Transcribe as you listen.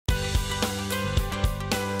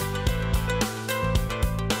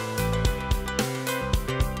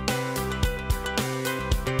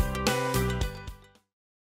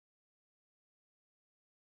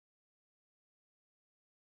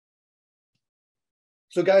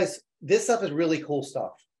So guys, this stuff is really cool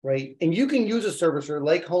stuff, right? And you can use a servicer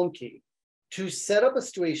like HomeKey to set up a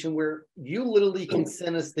situation where you literally can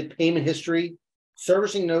send us the payment history,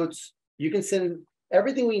 servicing notes. You can send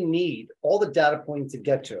everything we need, all the data points to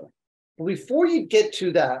get to. But before you get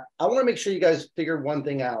to that, I want to make sure you guys figure one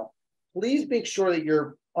thing out. Please make sure that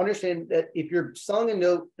you're understand that if you're selling a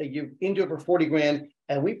note that you into it for 40 grand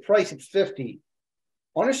and we price it 50,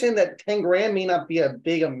 understand that 10 grand may not be a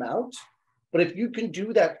big amount, but if you can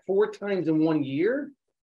do that 4 times in 1 year,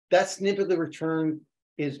 that significant return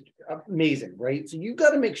is amazing, right? So you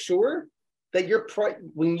got to make sure that your price,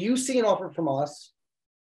 when you see an offer from us,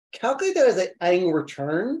 calculate that as an annual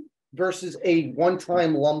return versus a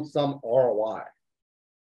one-time lump sum ROI.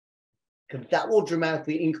 Because that will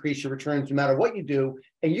dramatically increase your returns no matter what you do.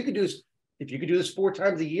 And you could do this, if you could do this 4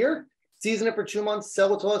 times a year, season it for 2 months,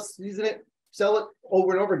 sell it to us, season it, sell it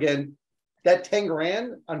over and over again, that 10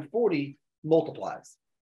 grand on 40 multiplies.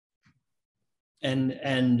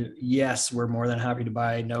 And yes, we're more than happy to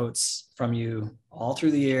buy notes from you all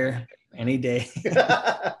through the year, any day.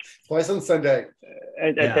 Twice on Sunday.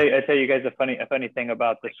 I tell you guys a funny thing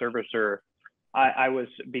about the servicer. I was,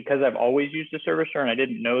 because I've always used a servicer and I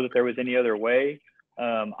didn't know that there was any other way.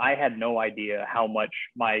 I had no idea how much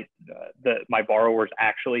my borrowers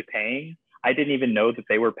actually paying. I didn't even know that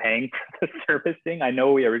they were paying for the servicing. I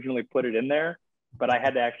know we originally put it in there, but I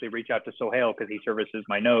had to actually reach out to Sohail because he services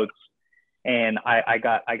my notes. And I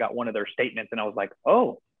got one of their statements and I was like,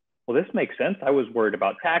 oh, well, this makes sense. I was worried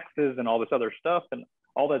about taxes and all this other stuff. And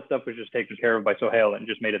all that stuff was just taken care of by Sohail and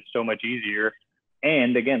just made it so much easier.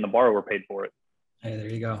 And again, the borrower paid for it. Hey, there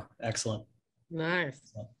you go. Excellent.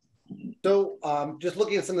 Nice. So just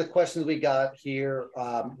looking at some of the questions we got here,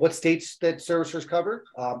 what states that servicers cover?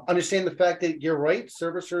 Understand the fact that you're right.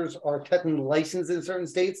 Servicers are technically licensed in certain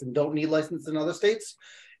states and don't need license in other states.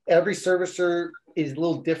 Every servicer is a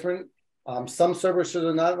little different. Some servicers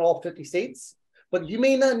are not in all 50 states, but you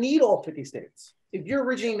may not need all 50 states. If you're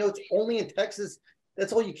originating notes only in Texas,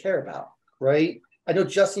 that's all you care about, right? I know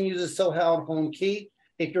Justin uses Sohail and HomeKey.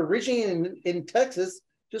 If you're originating in Texas,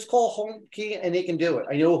 just call HomeKey and they can do it.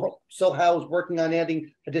 I know Sohail is working on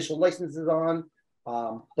adding additional licenses on,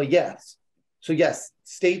 but yes. So yes,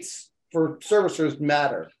 states for servicers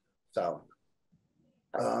matter. So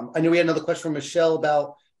I know we had another question from Michelle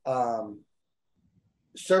about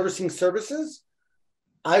servicing services.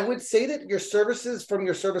 I would say that your services from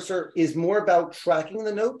your servicer is more about tracking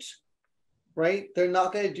the note, right? They're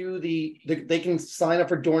not going to do they can sign up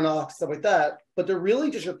for door knocks, stuff like that, but they're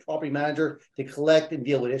really just your property manager to collect and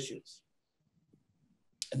deal with issues.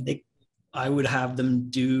 I would have them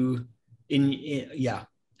do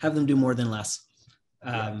have them do more than less.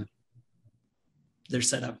 They're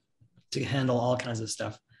set up to handle all kinds of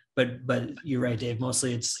stuff. But you're right, Dave.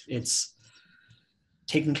 Mostly it's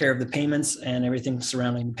taking care of the payments and everything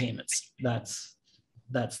surrounding the payments. That's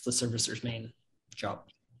the servicer's main job.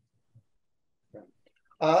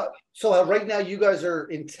 So right now you guys are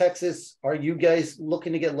in Texas. Are you guys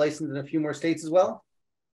looking to get licensed in a few more states as well?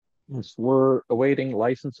 Yes, we're awaiting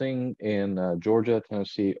licensing in Georgia,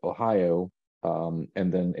 Tennessee, Ohio, and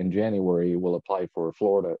then in January we'll apply for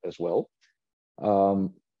Florida as well.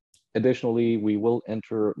 Additionally, we will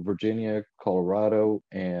enter Virginia, Colorado,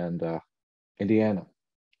 and Indiana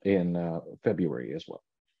in February as well.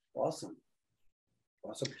 Awesome.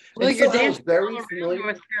 Well, And you're Sohail's dancing very all familiar. around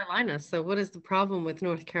North Carolina. So what is the problem with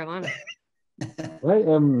North Carolina? I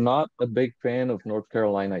am not a big fan of North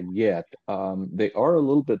Carolina yet. They are a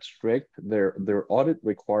little bit strict. Their audit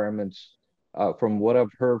requirements, from what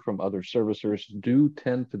I've heard from other servicers, do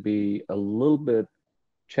tend to be a little bit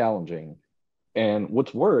challenging. And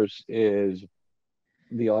what's worse is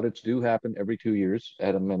the audits do happen every 2 years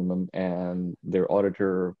at a minimum, and their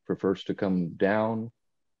auditor prefers to come down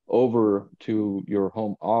over to your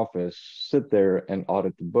home office, sit there and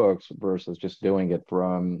audit the books versus just doing it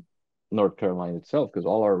from North Carolina itself, because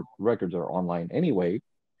all our records are online anyway,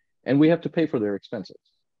 and we have to pay for their expenses,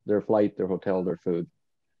 their flight, their hotel, their food,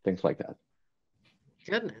 things like that.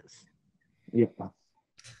 Goodness. Yeah.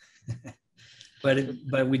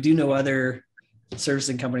 But we do know other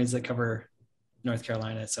servicing companies that cover North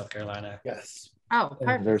Carolina, South Carolina. Yes. Oh,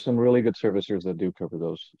 perfect. There's some really good servicers that do cover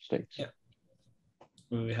those states. Yeah.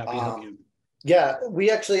 We'll be happy to help you. Yeah,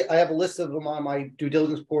 I have a list of them on my due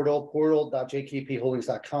diligence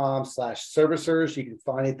portal.jkpholdings.com/servicers. You can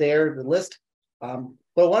find it there, the list. But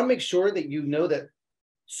I want to make sure that you know that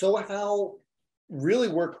Sohail really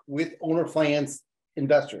work with owner finance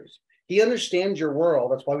investors. He understands your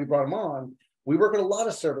world. That's why we brought him on. We work with a lot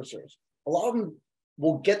of servicers. A lot of them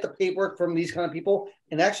will get the paperwork from these kind of people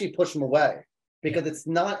and actually push them away. because it's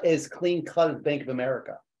not as clean cut as Bank of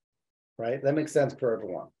America, right? That makes sense for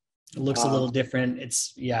everyone. It looks a little different.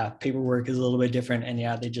 It's paperwork is a little bit different, and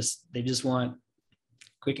they just want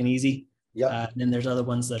quick and easy. Yeah. And then there's other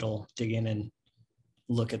ones that'll dig in and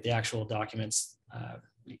look at the actual documents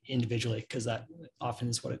individually, because that often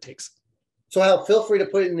is what it takes. So Hal, feel free to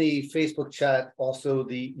put in the Facebook chat also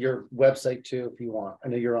your website too, if you want. I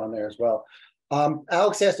know you're on there as well.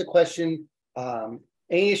 Alex asked a question.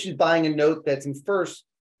 Any issues buying a note that's in first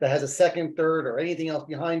that has a second, third, or anything else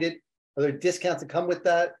behind it? Are there discounts that come with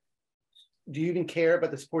that? Do you even care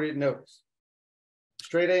about the supported notes?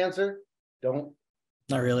 Straight answer, don't.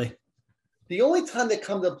 Not really. The only time that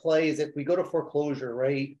comes to play is if we go to foreclosure,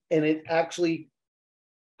 right? And it actually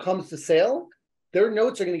comes to sale, their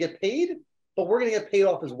notes are going to get paid, but we're going to get paid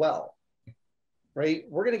off as well, right?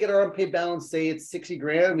 We're going to get our unpaid balance, say it's 60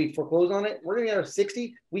 grand, we foreclose on it, we're going to get our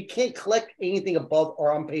 60. We can't collect anything above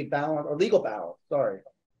our unpaid balance or legal balance, sorry.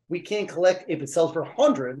 We can't collect, if it sells for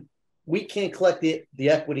 100, we can't collect the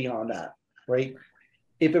equity on that, right?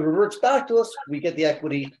 If it reverts back to us, we get the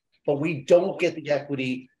equity, but we don't get the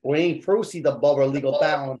equity or any proceeds above our legal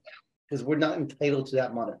balance because we're not entitled to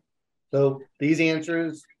that money. So these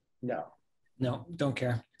answers, no. No, don't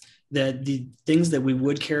care. The things that we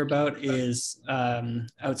would care about is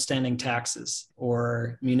outstanding taxes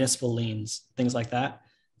or municipal liens, things like that.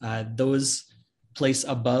 Those place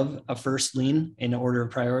above a first lien in order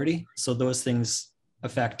of priority. So those things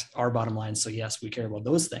affect our bottom line. So yes, we care about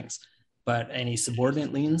those things, but any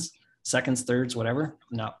subordinate liens, seconds, thirds, whatever,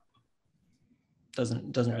 no,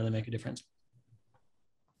 doesn't really make a difference.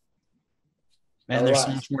 Man, there's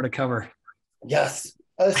so much more to cover. Yes.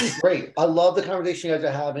 This is great. I love the conversation you guys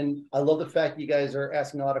are having. I love the fact you guys are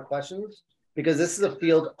asking a lot of questions because this is a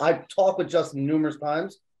field I've talked with Justin numerous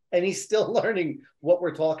times and he's still learning what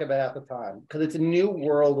we're talking about at the time because it's a new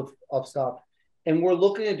world of stuff. And we're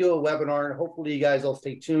looking to do a webinar and hopefully you guys all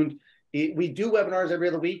stay tuned. We do webinars every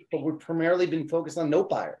other week, but we've primarily been focused on note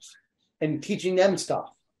buyers and teaching them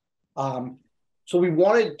stuff. So we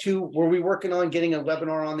wanted to, were we working on getting a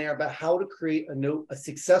webinar on there about how to create a note, a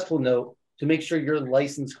successful note to make sure you're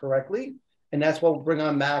licensed correctly. And that's why we'll bring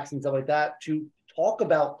on Max and stuff like that to talk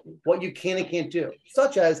about what you can and can't do,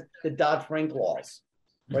 such as the Dodd-Frank laws,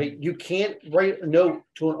 right? You can't write a note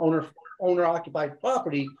to an owner-occupied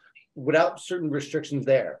property without certain restrictions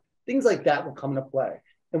there. Things like that will come into play.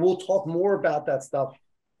 And we'll talk more about that stuff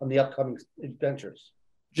on the upcoming adventures.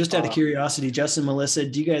 Just out of curiosity, Justin, Melissa,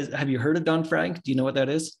 have you heard of Dodd-Frank? Do you know what that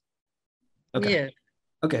is? Okay. Yeah.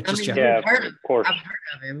 Okay, just check. Yeah, I've heard of course.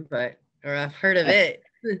 of him, or I've heard of it.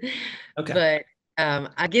 Okay. But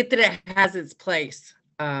I get that it has its place.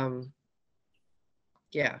 Yeah.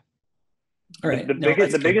 All right. The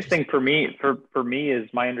biggest thing for me is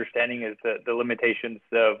my understanding is the limitations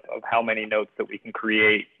of how many notes that we can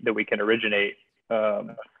create, that we can originate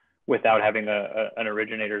without having an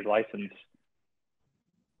originator's license.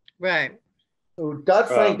 Right. So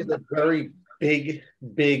Dodd-Frank is a very big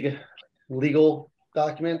legal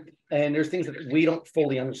document, and there's things that we don't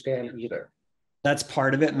fully understand either. That's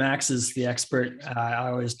part of it. Max is the expert. I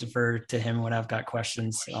always defer to him when I've got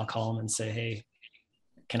questions. I'll call him and say, hey,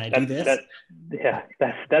 can I do this?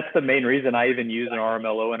 That's the main reason I even use an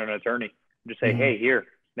RMLO and an attorney. Just say, hey, here,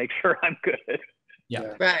 make sure I'm good.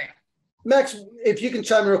 Yeah. Right. Max, if you can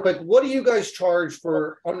chime in real quick, what do you guys charge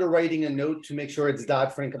for underwriting a note to make sure it's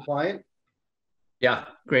Dodd-Frank compliant? Yeah,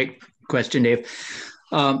 great question, Dave.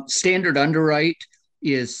 Standard underwrite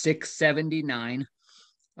is $679,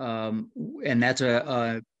 and that's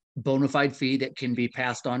a bona fide fee that can be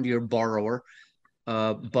passed on to your borrower,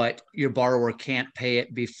 but your borrower can't pay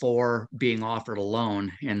it before being offered a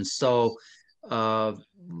loan. And so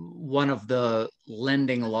one of the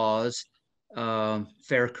lending laws,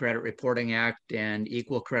 Fair Credit Reporting Act and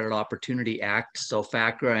Equal Credit Opportunity Act, so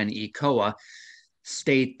FACRA and ECOA,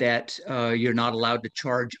 state that you're not allowed to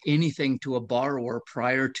charge anything to a borrower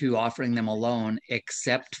prior to offering them a loan,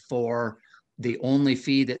 except for the only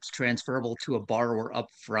fee that's transferable to a borrower up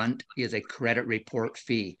front is a credit report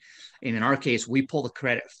fee. And in our case, we pull the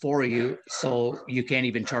credit for you, so you can't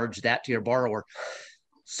even charge that to your borrower.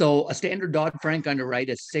 So a standard Dodd-Frank underwrite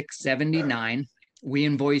is $679. We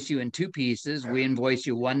invoice you in two pieces. We invoice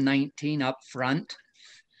you $119 up front,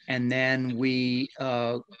 and then we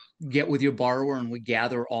get with your borrower and we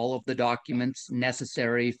gather all of the documents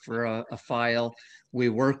necessary for a file. We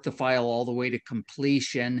work the file all the way to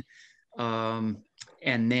completion. And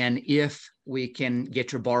then if we can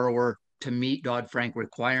get your borrower to meet Dodd-Frank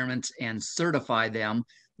requirements and certify them,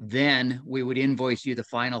 then we would invoice you the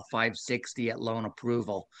final $560 at loan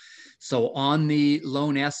approval. So on the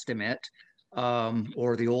loan estimate,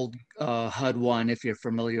 or the old HUD one, if you're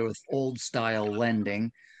familiar with old style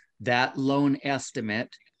lending, that loan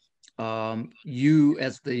estimate, you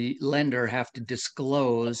as the lender have to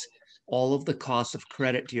disclose all of the costs of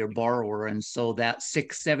credit to your borrower. And so that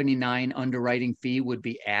 679 underwriting fee would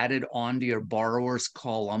be added onto your borrower's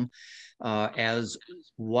column as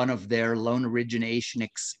one of their loan origination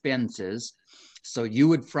expenses. So you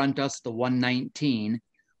would front us the 119,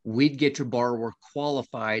 we'd get your borrower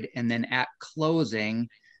qualified, and then at closing,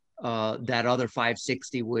 that other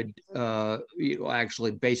 560 would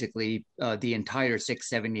actually basically the entire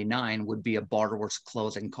 679 would be a borrower's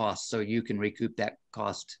closing cost. So you can recoup that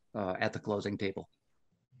cost at the closing table.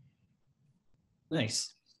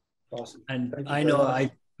 Nice. Awesome. And Thank you I very know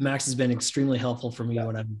much. Max has been extremely helpful for me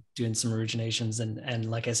when I'm doing some originations. And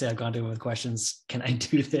like I say, I've gone to him with questions. Can I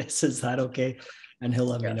do this? Is that okay? And he'll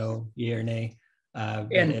let me know, yay or nay.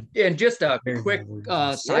 And just a quick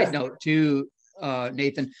side note too,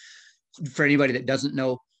 Nathan, for anybody that doesn't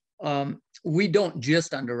know, we don't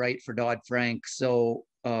just underwrite for Dodd-Frank. So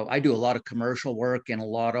I do a lot of commercial work and a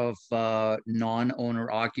lot of non-owner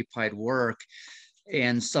occupied work.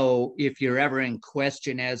 And so if you're ever in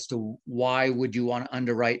question as to why would you want to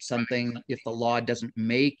underwrite something if the law doesn't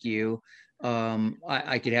make you,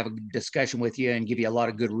 I could have a discussion with you and give you a lot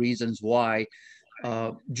of good reasons why.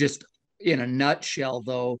 Just in a nutshell,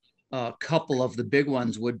 though, a couple of the big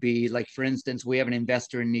ones would be, like, for instance, we have an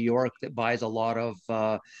investor in New York that buys a lot of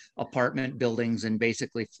apartment buildings and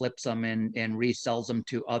basically flips them and resells them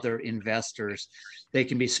to other investors. They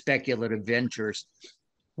can be speculative ventures.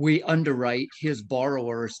 We underwrite his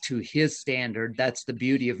borrowers to his standard. That's the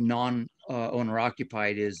beauty of non-owner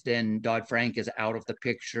occupied, is then Dodd-Frank is out of the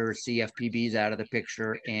picture, CFPB is out of the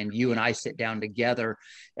picture, and you and I sit down together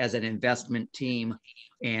as an investment team,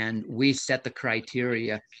 and we set the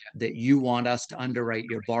criteria that you want us to underwrite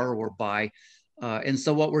your borrower by. And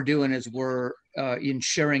so what we're doing is we're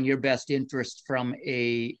ensuring your best interest from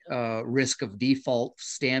a risk of default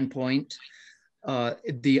standpoint.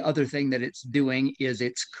 The other thing that it's doing is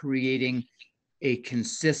it's creating a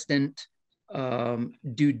consistent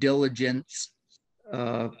due diligence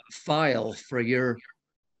file for your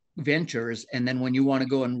ventures. And then when you want to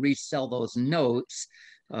go and resell those notes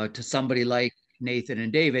to somebody like Nathan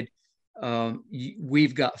and David,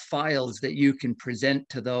 we've got files that you can present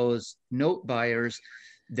to those note buyers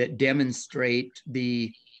that demonstrate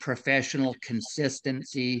the professional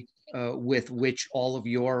consistency with which all of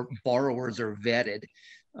your borrowers are vetted.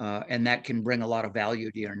 And that can bring a lot of value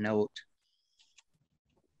to your note.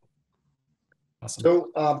 Awesome.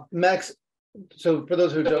 So Max, so for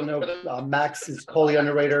those who don't know, Max is Coley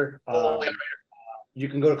Underwriter. You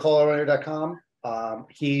can go to coleyunderwriter.com.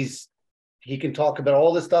 He can talk about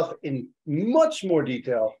all this stuff in much more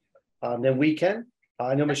detail than we can.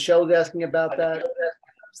 I know Michelle was asking about that.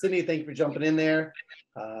 Sydney, thank you for jumping in there.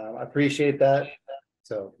 I appreciate that.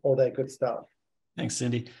 So all that good stuff. Thanks,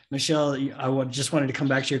 Cindy. Michelle, just wanted to come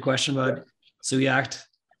back to your question about, so you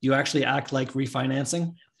actually act like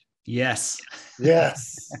refinancing? Yes.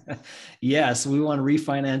 Yes. Yes, we want to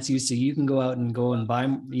refinance you so you can go out and buy,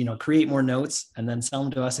 create more notes and then sell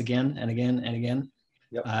them to us again and again and again.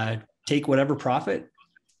 Yep. Take whatever profit.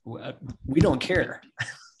 We don't care.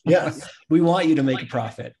 Yes. We want you to make a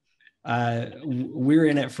profit. We're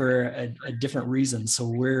in it for a different reason. So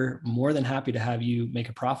we're more than happy to have you make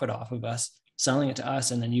a profit off of us, selling it to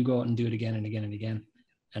us, and then you go out and do it again and again and again.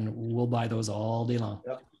 And we'll buy those all day long.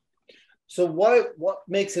 Yep. So what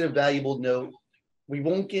makes it a valuable note? We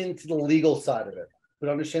won't get into the legal side of it, but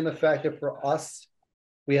understand the fact that for us,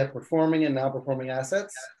 we have performing and non-performing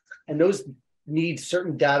assets, and those need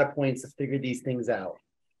certain data points to figure these things out.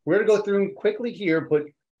 We're going to go through them quickly here, but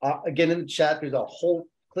again, in the chat, there's a whole,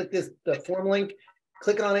 click the form link,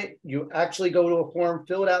 click on it. You actually go to a form,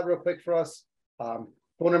 fill it out real quick for us. Phone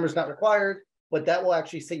number is not required, but that will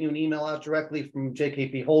actually send you an email out directly from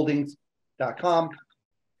jkpholdings.com.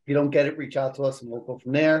 If you don't get it, reach out to us and we'll go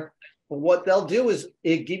from there. But what they'll do is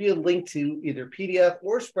it give you a link to either PDF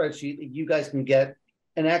or spreadsheet that you guys can get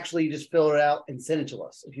and actually just fill it out and send it to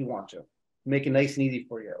us if you want to. Make it nice and easy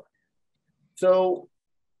for you. So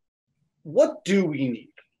what do we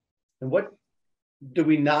need? And what do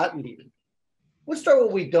we not need? Let's start with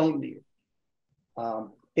what we don't need.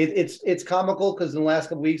 It's comical because in the last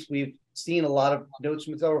couple of weeks, we've seen a lot of notes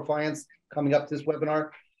from several clients coming up to this webinar.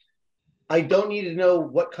 I don't need to know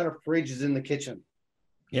what kind of fridge is in the kitchen.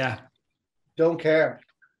 Yeah. Don't care.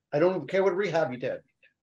 I don't care what rehab you did.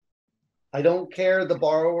 I don't care the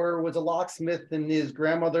borrower was a locksmith and his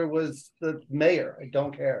grandmother was the mayor. I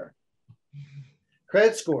don't care.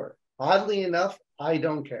 Credit score. Oddly enough, I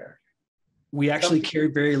don't care. we actually care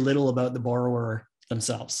very little about the borrower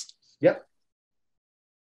themselves. Yep.